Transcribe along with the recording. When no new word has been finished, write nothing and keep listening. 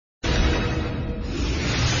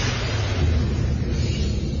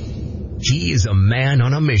He is a man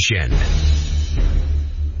on a mission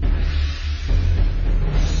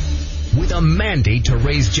with a mandate to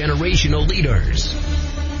raise generational leaders,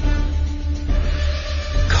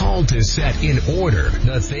 called to set in order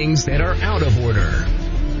the things that are out of order,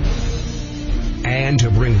 and to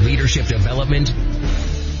bring leadership development,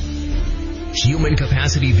 human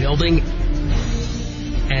capacity building,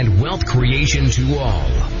 and wealth creation to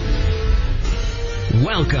all.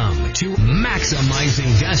 Welcome to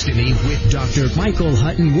Maximizing Destiny with Dr. Michael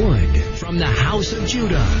Hutton Wood from the House of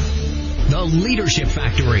Judah, the Leadership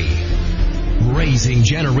Factory, raising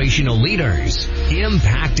generational leaders,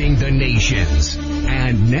 impacting the nations.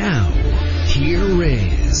 And now, here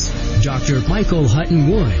is Dr. Michael Hutton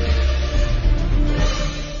Wood.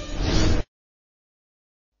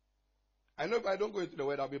 I know if I don't go into the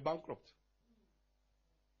word, I'll be bankrupt.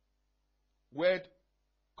 Word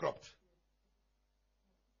cropped,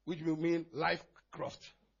 which will mean life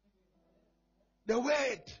cropped. The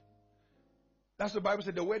word. That's what the Bible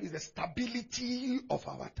said. The word is the stability of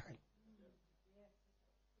our time.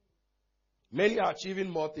 Many are achieving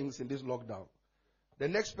more things in this lockdown. The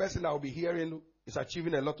next person I will be hearing is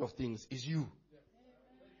achieving a lot of things is you.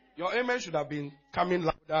 Your amen should have been coming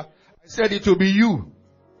louder. I said it will be you.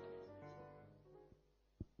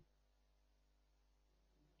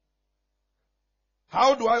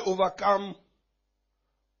 How do I overcome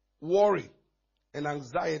worry and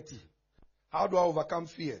anxiety? How do I overcome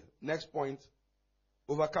fear? Next point.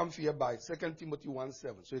 Overcome fear by 2 Timothy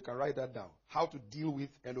 1:7. So you can write that down. How to deal with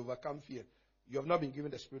and overcome fear. You have not been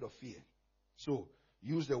given the spirit of fear. So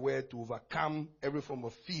use the word to overcome every form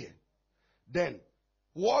of fear. Then,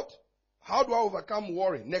 how do I overcome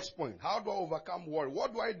worry? Next point. How do I overcome worry?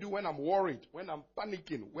 What do I do when I'm worried, when I'm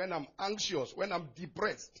panicking, when I'm anxious, when I'm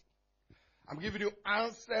depressed? I'm giving you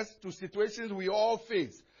answers to situations we all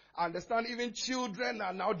face. I understand even children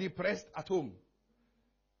are now depressed at home.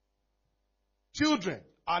 Children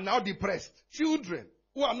are now depressed. Children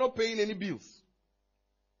who are not paying any bills.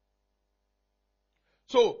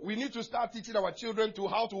 So we need to start teaching our children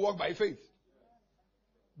how to walk by faith.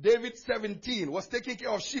 David, 17, was taking care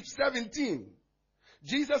of sheep, 17.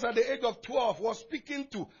 Jesus at the age of 12 was speaking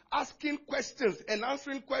to, asking questions and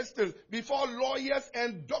answering questions before lawyers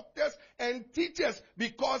and doctors and teachers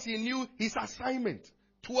because he knew his assignment.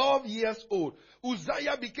 12 years old.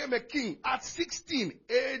 Uzziah became a king at 16.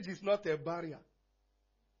 Age is not a barrier.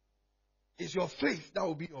 It's your faith that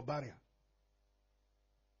will be your barrier.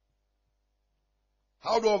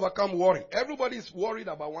 How to overcome worry? Everybody is worried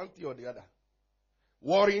about one thing or the other.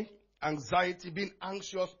 Worry, anxiety, being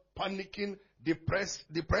anxious, panicking,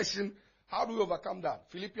 depression. How do we overcome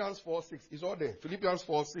that? Philippians 4:6 is all there. Philippians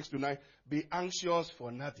 4:6-9. Be anxious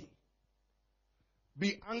for nothing.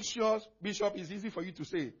 Be anxious, Bishop, is easy for you to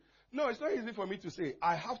say. No, it's not easy for me to say.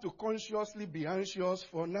 I have to consciously be anxious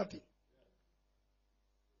for nothing.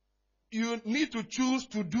 You need to choose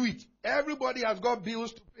to do it. Everybody has got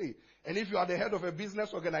bills to pay. And if you are the head of a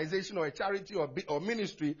business organization or a charity or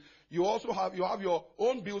ministry, you have your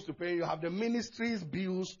own bills to pay. You have the ministry's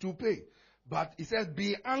bills to pay. But it says,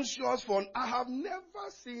 be anxious for, I have never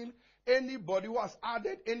seen anybody who has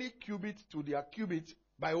added any cubit to their cubit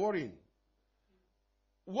by worrying.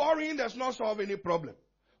 Worrying does not solve any problem.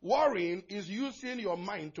 Worrying is using your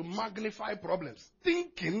mind to magnify problems.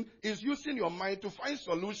 Thinking is using your mind to find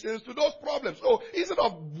solutions to those problems. So instead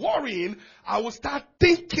of worrying, I will start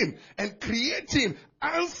thinking and creating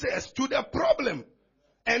answers to the problem.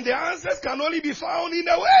 And the answers can only be found in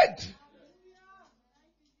the Word.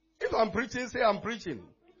 If I'm preaching, say I'm preaching.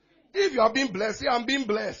 If you are being blessed, say I'm being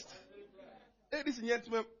blessed. Ladies and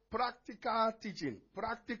gentlemen, practical teaching.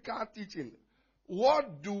 Practical teaching.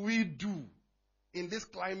 What do we do in this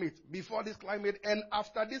climate, before this climate, and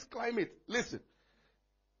after this climate? Listen.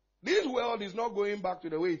 This world is not going back to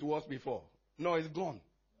the way it was before. No, it's gone.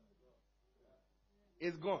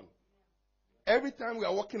 It's gone. Every time we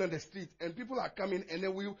are walking on the street and people are coming, and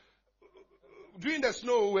then during the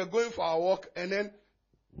snow, we're going for our walk, and then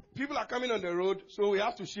people are coming on the road, so we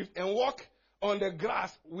have to shift and walk on the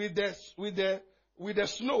grass with the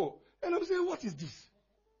snow. And I'm saying, what is this?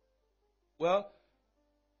 Well,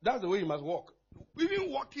 that's the way you must walk. Even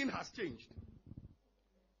walking has changed.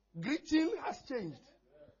 Greeting has changed.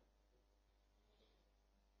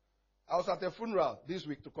 I was at a funeral this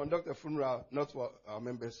week to conduct a funeral, not for our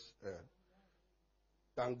members,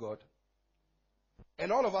 thank God.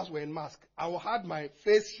 And all of us were in mask. I had my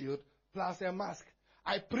face shield plus a mask.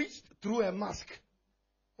 I preached through a mask.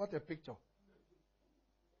 What a picture.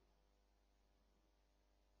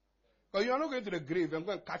 But you are not going to the grave and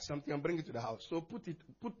go and catch something and bring it to the house. So put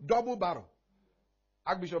double barrel.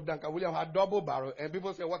 Archbishop Duncan Williams had double barrel, and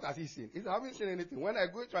people say, what has he seen? He said, I haven't seen anything. When I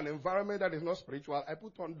go into an environment that is not spiritual, I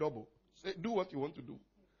put on double. Say, do what you want to do.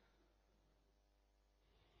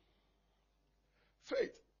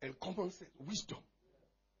 Faith and common sense, wisdom.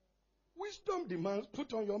 Wisdom demands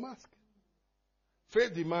put on your mask.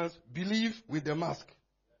 Faith demands believe with the mask.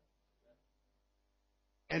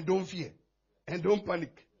 And don't fear. And don't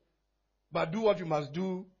panic. But do what you must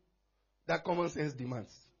do that common sense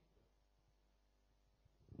demands.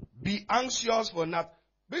 Be anxious for nothing.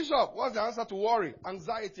 Bishop, what's the answer to worry?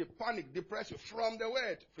 Anxiety, panic, depression. From the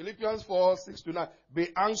word. Philippians 4:6-9. Be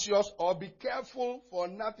anxious or be careful for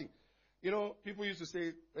nothing. You know, people used to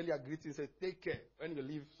say, when you are greeting, say, take care. When you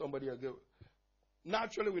leave somebody else.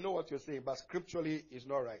 Naturally, we know what you're saying, but scripturally, it's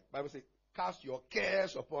not right. Bible says, cast your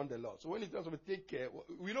cares upon the Lord. So when it tells us to take care,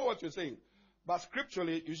 we know what you're saying. But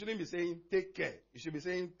scripturally, you shouldn't be saying take care. You should be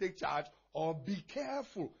saying take charge or be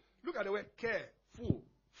careful. Look at the word care. Full.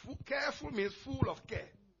 Careful means full of care.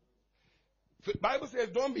 The Bible says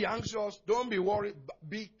don't be anxious, don't be worried.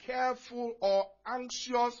 Be careful or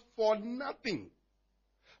anxious for nothing.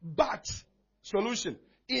 But, solution,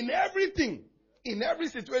 in everything, in every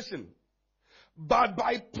situation, but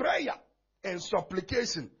by prayer and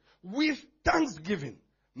supplication, with thanksgiving,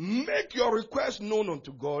 make your request known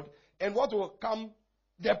unto God, and what will come,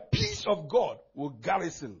 the peace of God will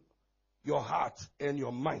garrison your heart and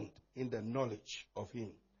your mind in the knowledge of Him.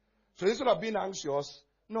 So instead of being anxious,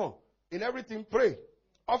 no, in everything pray,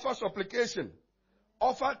 offer supplication,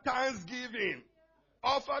 offer thanksgiving,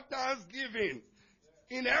 offer thanksgiving.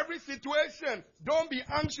 In every situation, don't be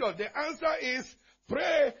anxious. The answer is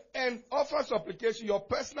pray and offer supplication, your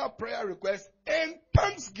personal prayer request, and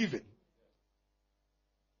thanksgiving.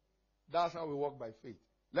 That's how we walk by faith.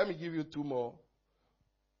 Let me give you two more.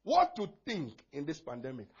 What to think in this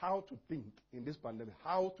pandemic. How to think in this pandemic.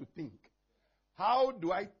 How to think. How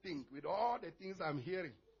do I think with all the things I'm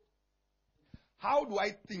hearing? How do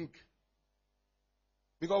I think?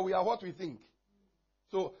 Because we are what we think.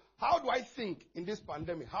 So, how do I think in this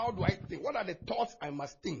pandemic? How do I think? What are the thoughts I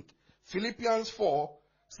must think? Philippians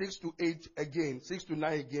 4:6-8 again,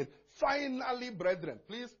 6-9 again. Finally, brethren.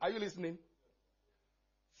 Please, are you listening?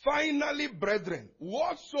 Finally, brethren,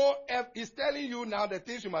 whatsoever is telling you now the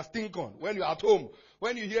things you must think on when you're at home,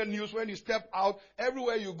 when you hear news, when you step out,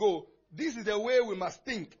 everywhere you go. This is the way we must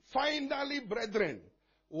think. Finally, brethren,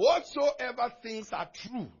 whatsoever things are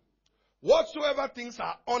true, whatsoever things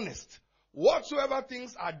are honest, whatsoever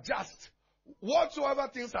things are just, whatsoever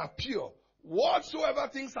things are pure, whatsoever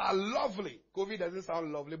things are lovely. COVID doesn't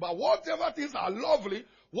sound lovely, but whatever things are lovely,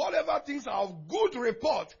 whatever things are of good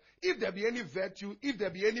report, if there be any virtue, if there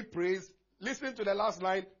be any praise, listen to the last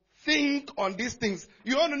line, think on these things.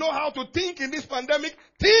 You want to know how to think in this pandemic?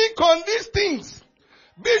 Think on these things.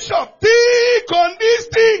 Bishop, think on these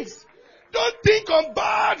things. Don't think on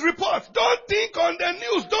bad reports. Don't think on the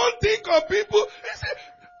news. Don't think on people.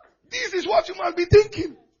 This is what you must be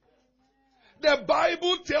thinking. The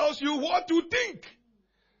Bible tells you what to think.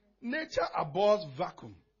 Nature abhors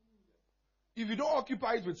vacuum. If you don't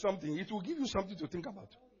occupy it with something, it will give you something to think about.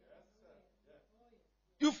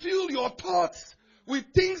 You fill your thoughts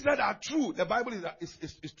with things that are true. The Bible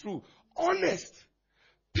is true. Honest,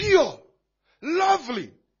 pure,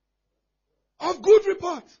 lovely, of good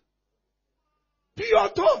report. Pure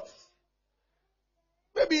thoughts.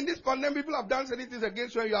 Maybe in this pandemic, people have done certain things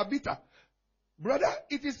against you and you are bitter. Brother,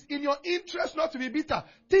 it is in your interest not to be bitter.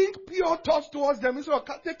 Think pure thoughts towards them instead of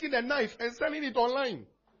taking a knife and sending it online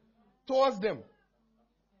towards them.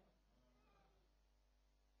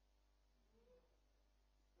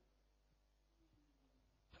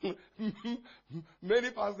 Many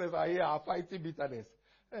pastors are here are fighting bitterness.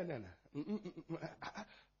 No.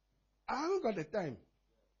 I haven't got the time.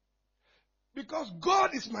 Because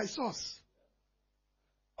God is my source.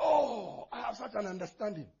 Oh, I have such an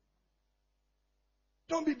understanding.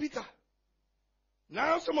 Don't be bitter.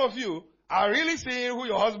 Now some of you are really seeing who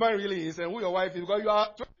your husband really is and who your wife is because you are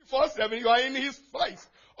 24/7, you are in his fights,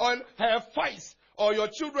 on her fights, or your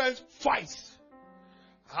children's fights.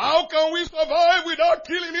 How can we survive without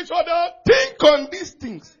killing each other? Think on these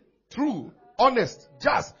things. True, honest,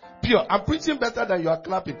 just, pure. I'm preaching better than you are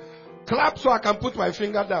clapping. Clap so I can put my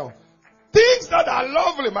finger down. Things that are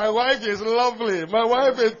lovely. My wife is lovely. My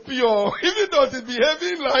wife is pure. Even though she's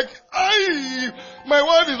behaving like, my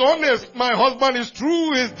wife is honest. My husband is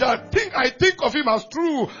true. Is that I think of him as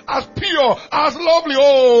true, as pure, as lovely.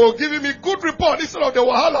 Oh, giving me good report instead of the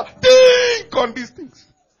wahala. Think on these things.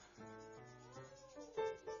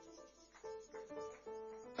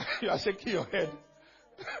 You are shaking your head.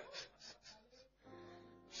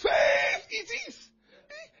 Faith it is.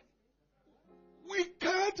 We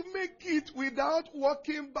without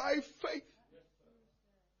walking by faith.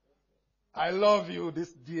 I love you,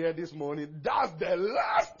 this morning. That's the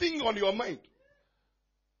last thing on your mind.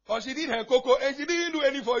 Because she did her cocoa and she didn't do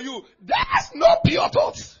any for you. That's not pure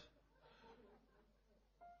thoughts.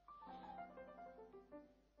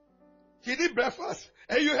 She did breakfast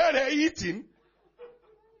and you heard her eating.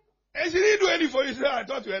 And she didn't do any for you. She said, I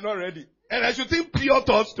thought you were not ready. And I should think pure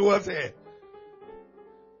thoughts towards her.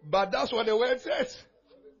 But that's what the word says.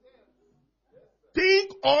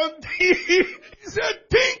 Think on he said,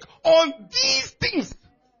 think on these things.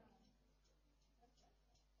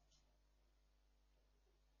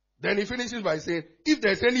 Then he finishes by saying, if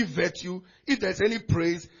there's any virtue, if there's any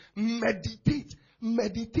praise, meditate.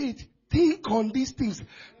 Think on these things.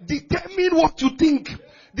 Determine what you think.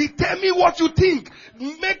 Determine what you think.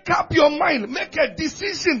 Make up your mind. Make a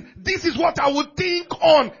decision. This is what I would think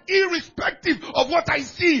on, irrespective of what I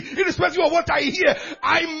see, irrespective of what I hear.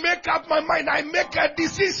 I make up my mind. I make a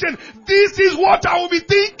decision. This is what I will be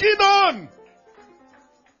thinking on.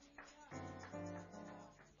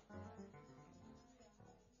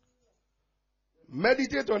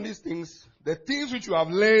 Meditate on these things, the things which you have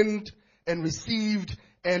learned and received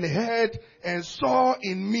and heard and saw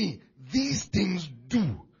in me. These things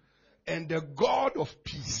do. And the God of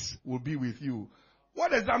peace will be with you.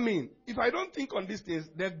 What does that mean? If I don't think on these things,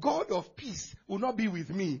 the God of peace will not be with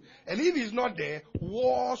me. And if he's not there,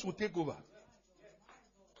 wars will take over.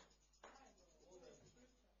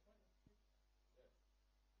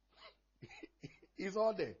 He's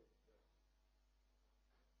all there.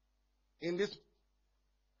 In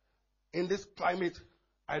this climate,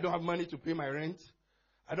 I don't have money to pay my rent.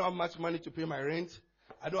 I don't have much money to pay my rent.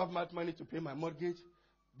 I don't have much money to pay my mortgage.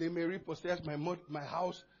 They may repossess my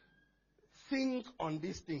house. Think on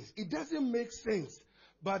these things. It doesn't make sense,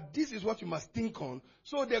 but this is what you must think on.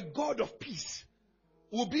 So the God of peace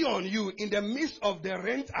will be on you in the midst of the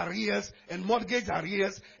rent arrears and mortgage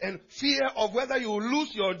arrears and fear of whether you will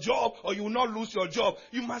lose your job or you will not lose your job.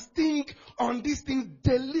 You must think on these things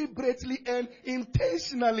deliberately and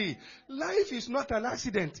intentionally. Life is not an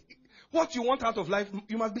accident. What you want out of life,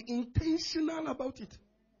 you must be intentional about it.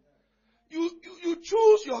 You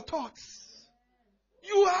choose your thoughts.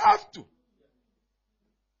 You have to.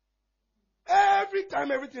 Every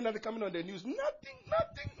time, everything that is coming on the news, nothing.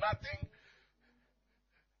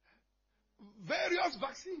 Various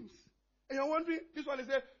vaccines. And you're wondering, this one is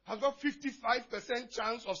there, has got 55%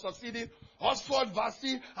 chance of succeeding. Oxford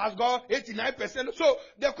vaccine has got 89%. So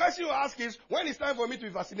the question you ask is, when it's time for me to be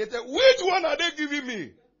vaccinated, which one are they giving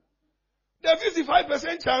me? The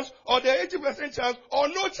 55% chance or the 80% chance or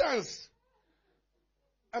no chance?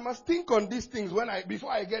 I must think on these things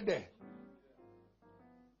before I get there.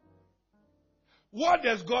 What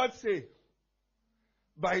does God say?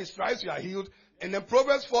 By his stripes you are healed. And then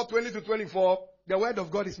Proverbs 4:20-24, the word of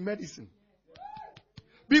God is medicine.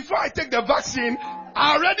 Before I take the vaccine,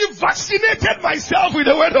 I already vaccinated myself with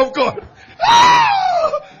the word of God.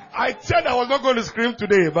 I said I was not going to scream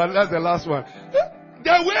today, but that's the last one.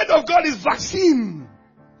 The word of God is vaccine.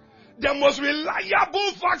 The most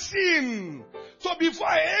reliable vaccine. So before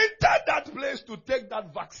I enter that place to take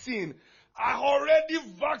that vaccine, I already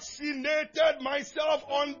vaccinated myself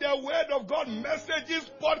on the word of God. Messages,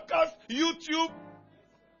 podcasts, YouTube.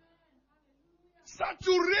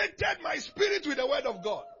 Saturated my spirit with the word of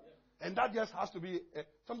God. And that just has to be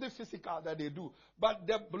something physical that they do. But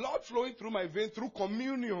the blood flowing through my veins through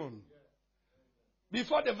communion.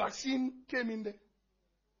 Before the vaccine came in there.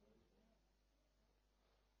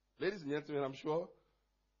 Ladies and gentlemen, I'm sure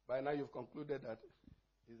by now you've concluded that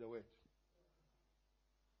it's the word.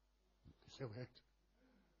 It's the word.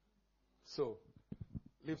 So,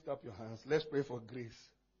 lift up your hands. Let's pray for grace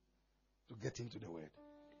to get into the word.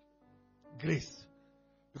 Grace.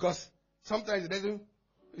 Because sometimes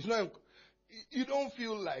you don't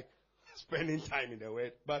feel like spending time in the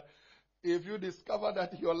word. But if you discover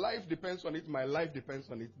that your life depends on it, my life depends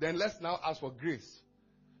on it, then let's now ask for grace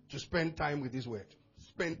to spend time with this word.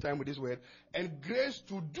 Spend time with this word. And grace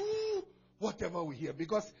to do whatever we hear.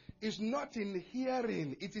 Because it's not in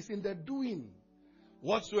hearing, it is in the doing.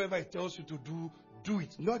 Whatsoever it tells you to do, do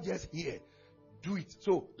it. Not just hear, do it.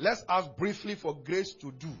 So let's ask briefly for grace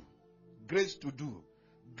to do. Grace to do.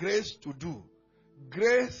 Grace to do.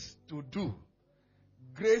 Grace to do.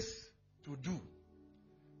 Grace to do.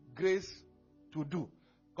 Grace to do.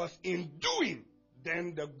 Because in doing,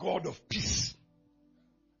 then the God of peace,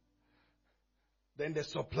 then the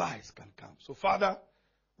supplies can come. So Father,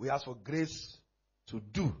 we ask for grace to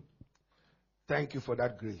do. Thank you for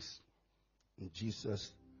that grace. In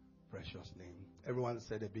Jesus' precious name. Everyone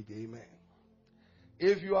said a big amen.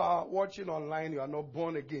 If you are watching online, you are not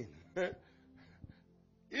born again.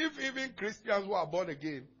 If even Christians who are born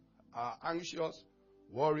again are anxious,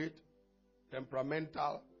 worried,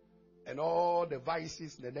 temperamental, and all the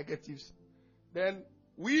vices, the negatives, then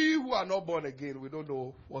we who are not born again, we don't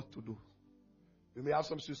know what to do. We may have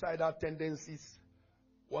some suicidal tendencies,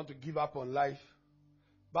 want to give up on life.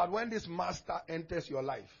 But when this master enters your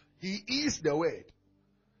life, he is the word.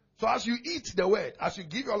 So as you eat the word, as you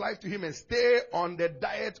give your life to him and stay on the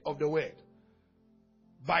diet of the word,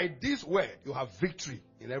 by this word, you have victory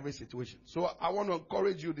in every situation. So I want to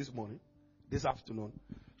encourage you this morning, this afternoon,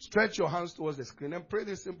 stretch your hands towards the screen and pray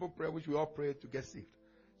this simple prayer which we all pray to get saved.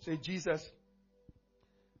 Say, Jesus,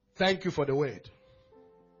 thank you for the word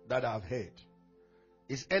that I've heard.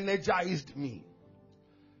 It's energized me.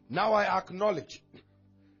 Now I acknowledge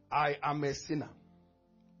I am a sinner.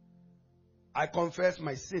 I confess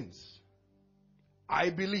my sins. I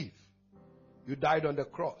believe you died on the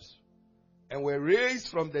cross and were raised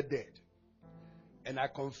from the dead. And I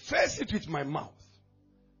confess it with my mouth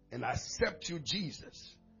and accept you,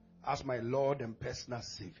 Jesus, as my Lord and personal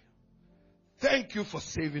Savior. Thank you for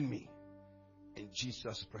saving me. In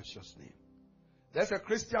Jesus' precious name. There's a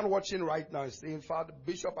Christian watching right now saying, Father,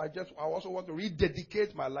 Bishop, I also want to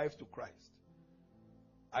rededicate my life to Christ.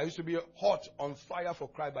 I used to be hot, on fire for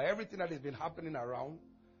Christ, but everything that has been happening around,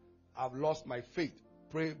 I've lost my faith.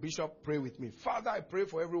 Pray, Bishop, pray with me. Father, I pray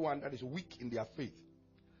for everyone that is weak in their faith,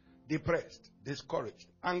 depressed, discouraged,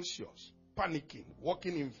 anxious, panicking,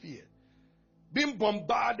 walking in fear, being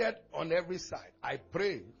bombarded on every side. I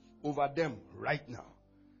pray over them right now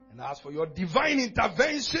and ask for your divine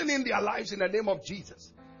intervention in their lives in the name of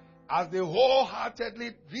Jesus. As they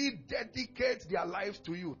wholeheartedly rededicate their lives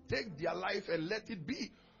to you, take their life and let it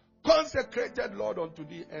be consecrated, Lord, unto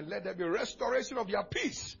thee, and let there be restoration of their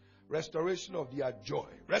peace, restoration of their joy,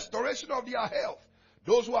 restoration of their health.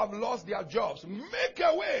 Those who have lost their jobs, make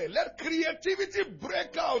a way. Let creativity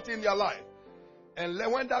break out in their life. And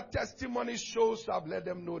when that testimony shows up, let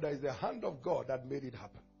them know that it's the hand of God that made it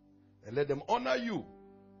happen. And let them honor you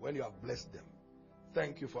when you have blessed them.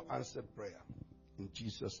 Thank you for answered prayer. In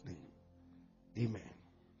Jesus' name, amen.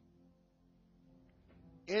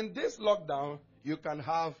 In this lockdown, you can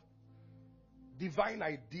have divine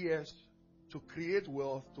ideas to create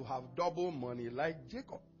wealth, to have double money like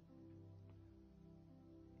Jacob.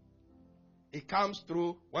 It comes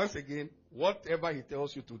through, once again, whatever he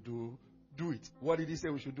tells you to do, do it. What did he say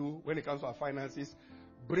we should do when it comes to our finances?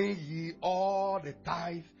 Bring ye all the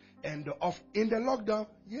tithe and the offering. In the lockdown,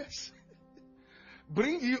 yes.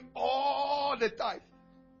 Bring ye all the tithe.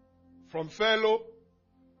 From fellow,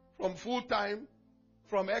 from full time,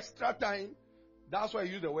 from extra time. That's why I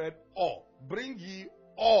use the word all. Bring ye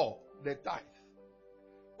all the tithe.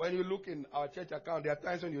 When you look in our church account, there are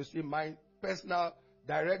times when you see my personal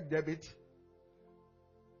direct debit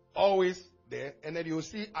always there, and then you'll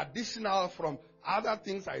see additional from other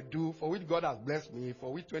things I do for which God has blessed me,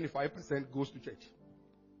 for which 25% goes to church.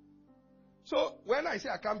 So when I say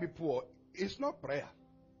I can't be poor, it's not prayer.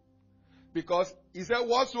 Because he said,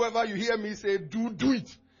 whatsoever you hear me say, do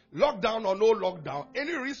it. Lockdown or no lockdown,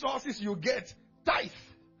 any resources you get, tithe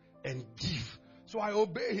and give. So I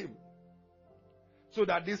obey him. So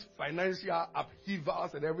that these financial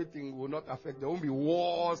upheavals and everything will not affect. There won't be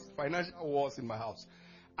wars, financial wars in my house.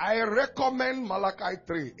 I recommend Malachi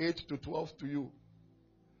 3, 8 to 12 to you.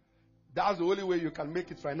 That's the only way you can make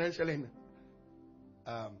it financially.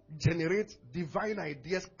 Generate divine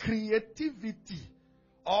ideas, creativity.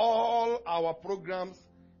 All our programs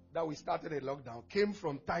that we started in lockdown came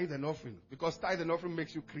from tithe and offering. Because tithe and offering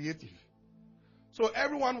makes you creative. So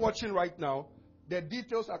everyone watching right now, the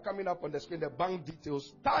details are coming up on the screen, the bank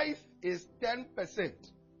details. Tithe is 10%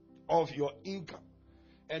 of your income.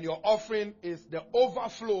 And your offering is the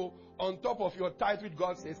overflow on top of your tithe, which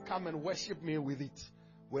God says, come and worship me with it.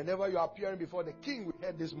 Whenever you are appearing before the king, we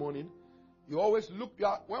heard this morning, you always look,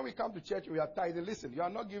 when we come to church, we are tithing. Listen, you are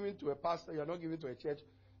not giving to a pastor, you are not giving to a church.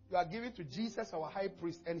 You are giving to Jesus, our high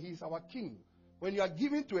priest, and he is our king. When you are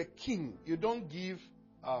giving to a king, you don't give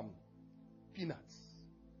peanuts.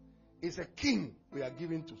 It's a king we are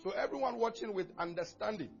giving to. So everyone watching with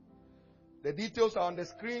understanding. The details are on the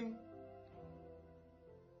screen.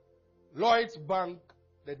 Lloyds Bank,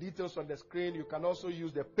 the details on the screen. You can also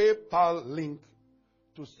use the PayPal link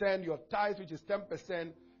to send your tithe, which is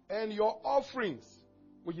 10%, and your offerings,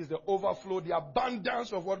 which is the overflow, the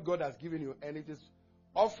abundance of what God has given you. And it is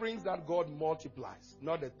offerings that God multiplies,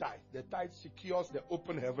 not the tithe. The tithe secures the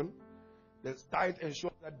open heaven. The tithe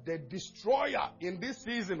ensures that the destroyer in this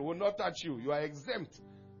season will not touch you. You are exempt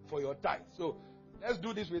for your tithe. So let's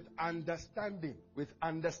do this with understanding, with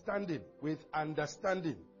understanding, with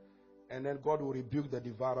understanding. and then God will rebuke the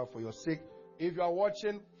devourer for your sake. If you are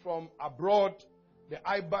watching from abroad, the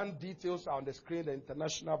IBAN details are on the screen, the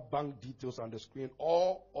international bank details are on the screen,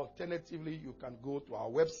 or alternatively, you can go to our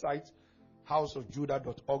website,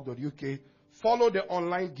 houseofjudah.org.uk, follow the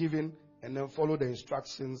online giving, and then follow the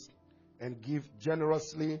instructions and give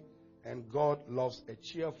generously, and God loves a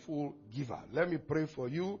cheerful giver. Let me pray for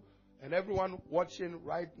you and everyone watching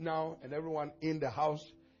right now and everyone in the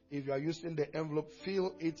house. If you are using the envelope,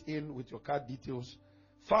 fill it in with your card details.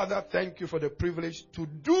 Father, thank you for the privilege to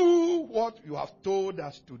do what you have told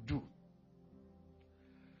us to do.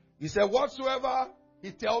 He said, whatsoever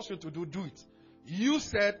he tells you to do, do it. You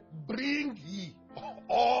said, bring ye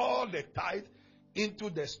all the tithe into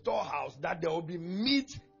the storehouse, that there will be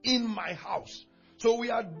meat in my house. So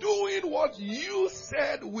we are doing what you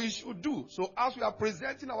said we should do. So as we are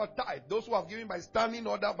presenting our tithe, those who have given by standing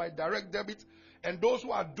order, by direct debit, and those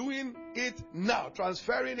who are doing it now,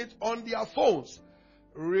 transferring it on their phones,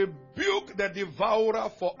 rebuke the devourer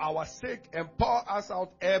for our sake and pour us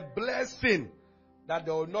out a blessing that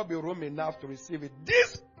there will not be room enough to receive it.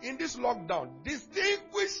 In this lockdown,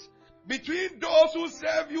 distinguish between those who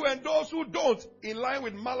serve you and those who don't, in line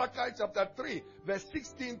with Malachi chapter 3, verse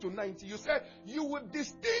 16 to 19. You said you would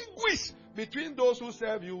distinguish between those who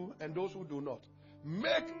serve you and those who do not.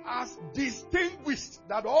 Make us distinguished,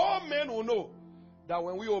 that all men will know that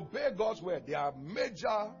when we obey God's word, there are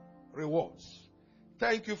major rewards.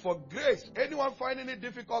 Thank you for grace. Anyone finding it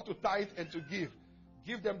difficult to tithe and to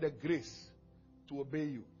give them the grace to obey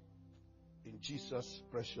you. In Jesus'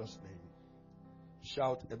 precious name.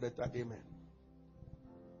 Shout a better amen.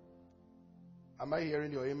 Am I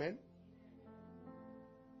hearing your amen?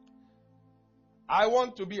 I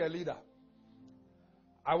want to be a leader.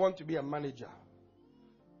 I want to be a manager.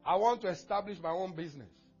 I want to establish my own business.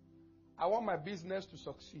 I want my business to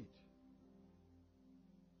succeed.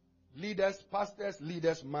 Leaders, pastors,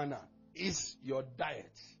 leaders manna is your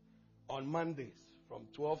diet on Mondays from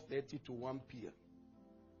 12:30 to 1 p.m.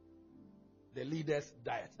 The leaders'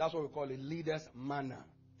 diet. That's what we call it. Leaders' manna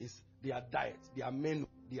is their diet, their menu,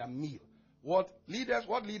 their meal. What leaders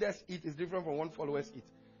eat is different from what followers eat.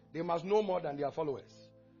 They must know more than their followers.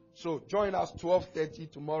 So join us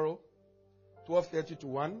 12:30 tomorrow, 12:30 to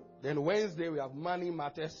 1. Then Wednesday we have Money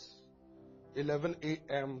Matters, 11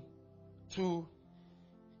 a.m. to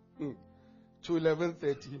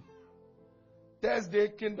 11:30. Thursday,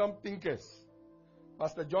 Kingdom Thinkers.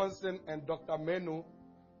 Pastor Johnson and Dr. Menu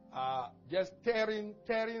are just tearing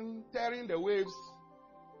the waves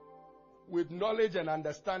with knowledge and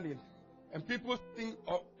understanding. And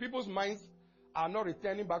people's minds are not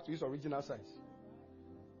returning back to its original size.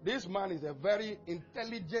 This man is a very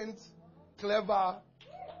intelligent, clever,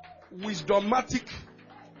 wisdomatic.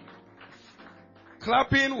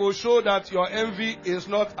 Clapping will show that your envy is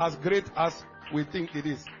not as great as we think it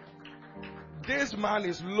is. This man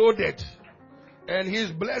is loaded and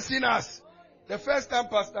he's blessing us. The first time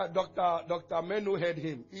Pastor Dr. Menu heard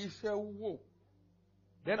him, he said, whoa.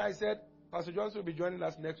 Then I said, Pastor Johnson will be joining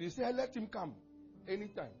us next week. He said, let him come.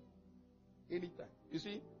 Anytime. Anytime. You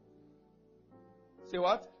see? Say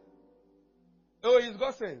what? Oh, he's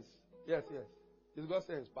got sense. Yes. He's got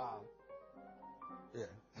sense, pal.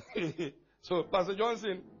 Yeah. So, Pastor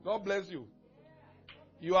Johnson, God bless you.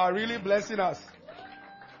 You are really blessing us.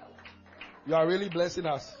 You are really blessing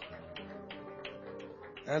us.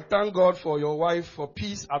 And thank God for your wife for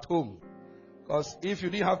peace at home. Because if you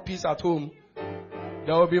didn't have peace at home,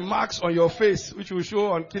 there will be marks on your face which will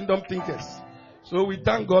show on Kingdom Thinkers. So we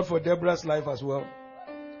thank God for Deborah's life as well.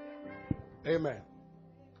 Amen.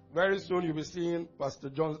 Very soon you'll be seeing Pastor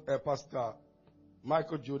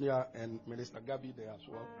Michael Jr. and Minister Gabby there as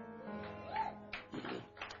well.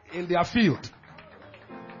 In their field.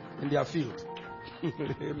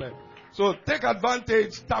 Amen. So take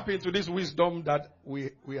advantage, tap into this wisdom that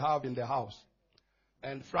we have in the house.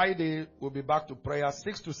 And Friday we'll be back to prayer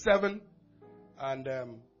 6 to 7. And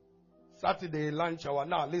Saturday lunch hour.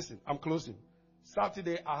 Now listen, I'm closing.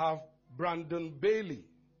 Saturday I have Brandon Bailey.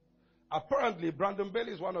 Apparently Brandon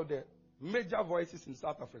Bailey is one of the major voices in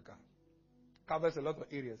South Africa. Covers a lot of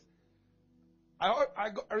areas.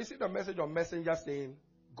 I received a message on Messenger saying,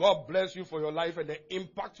 God bless you for your life and the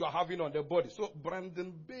impact you are having on the body. So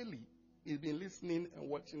Brandon Bailey has been listening and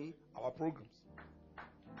watching our programs.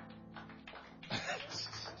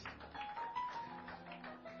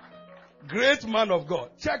 Great man of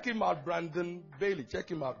God. Check him out, Brandon Bailey. Check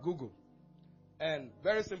him out, Google. And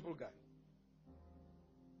very simple guy.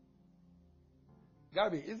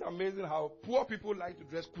 Gabby, it's amazing how poor people like to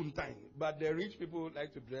dress kuntine, but the rich people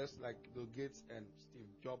like to dress like Bill Gates and Steve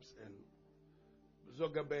Jobs and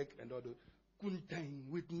Zuckerberg and all those. kuntain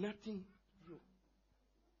with nothing.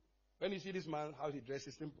 When you see this man, how he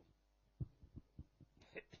dresses, simple.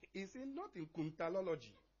 It's not in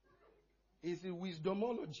kuntalology. It's in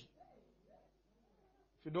wisdomology.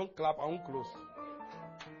 If you don't clap, I won't close.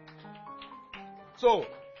 So,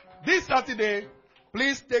 this Saturday,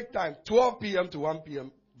 please take time, 12 p.m. to 1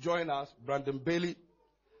 p.m. Join us, Brandon Bailey.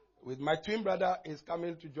 With my twin brother is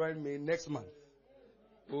coming to join me next month.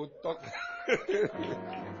 We'll talk.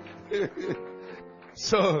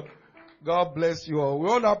 So, God bless you all. We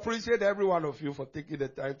want to appreciate every one of you for taking the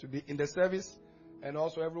time to be in the service, and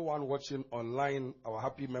also everyone watching online, our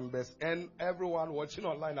happy members, and everyone watching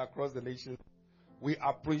online across the nation. We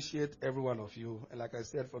appreciate every one of you. And like I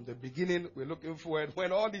said from the beginning, we're looking forward,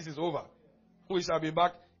 when all this is over, we shall be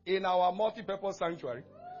back in our multi-purpose sanctuary.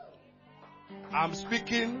 I'm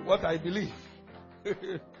speaking what I believe.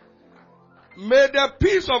 May the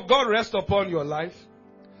peace of God rest upon your life.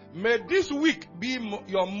 May this week be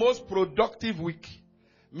your most productive week.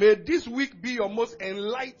 May this week be your most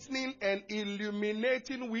enlightening and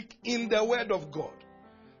illuminating week in the Word of God.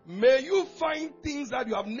 May you find things that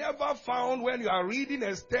you have never found when you are reading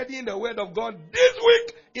and studying the Word of God this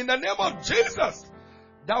week in the name of Jesus.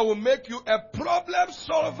 That will make you a problem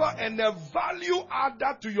solver and a value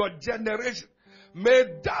adder to your generation. May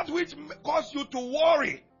that which cause you to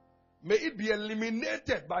worry, may it be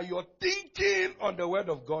eliminated by your thinking on the Word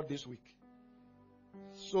of God this week.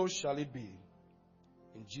 So shall it be.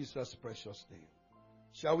 In Jesus' precious name.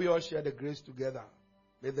 Shall we all share the grace together?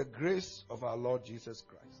 May the grace of our Lord Jesus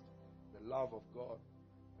Christ, the love of God,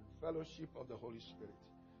 and fellowship of the Holy Spirit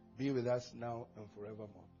be with us now and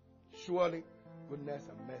forevermore. Surely, goodness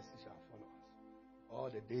and mercy shall follow us all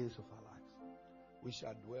the days of our lives. We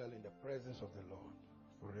shall dwell in the presence of the Lord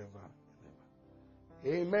forever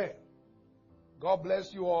and ever. Amen. God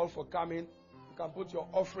bless you all for coming. You can put your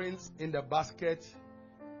offerings in the basket.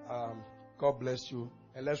 God bless you.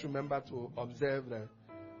 And let's remember to observe the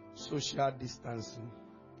social distancing.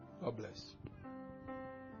 God bless.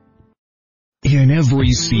 In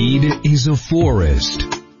every seed is a forest,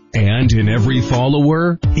 and in every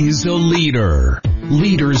follower is a leader.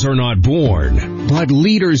 Leaders are not born, but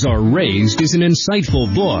leaders are raised is an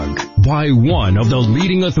insightful book by one of the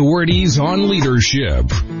leading authorities on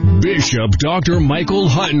leadership, Bishop Dr. Michael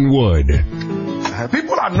Huttonwood.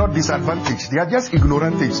 People are not disadvantaged. They are just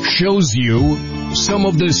ignorant. Shows you some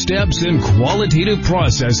of the steps and qualitative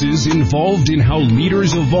processes involved in how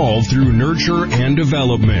leaders evolve through nurture and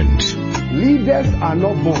development. Leaders are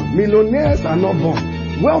not born. Millionaires are not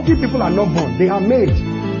born. Wealthy people are not born. They are made.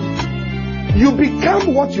 You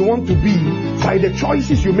become what you want to be by the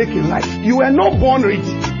choices you make in life. You were not born rich.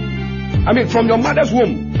 I mean, from your mother's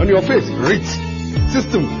womb, on your face, rich.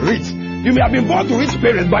 System, rich. You may have been born to rich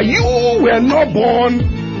parents, but you were not born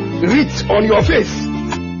rich on your face.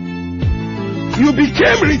 You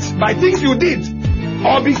became rich by things you did,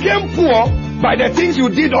 or became poor by the things you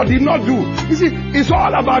did or did not do. You see, it's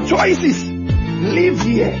all about choices. Live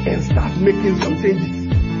here and start making some changes.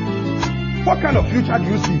 What kind of future do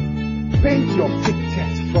you see? Paint your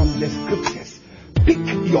pictures from the scriptures. Pick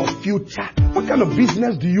your future. What kind of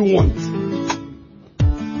business do you want?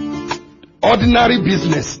 Ordinary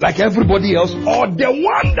business like everybody else, or the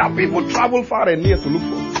one that people travel far and near to look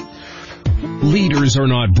for? Leaders are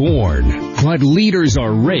not born, but leaders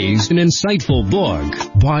are raised. An insightful book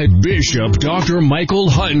by Bishop Dr. Michael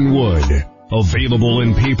Huttonwood. Available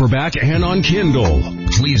in paperback and on Kindle.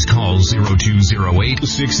 Please call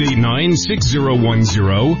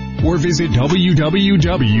 0208-689-6010 or visit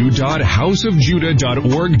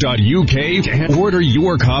www.houseofjudah.org.uk and order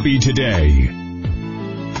your copy today.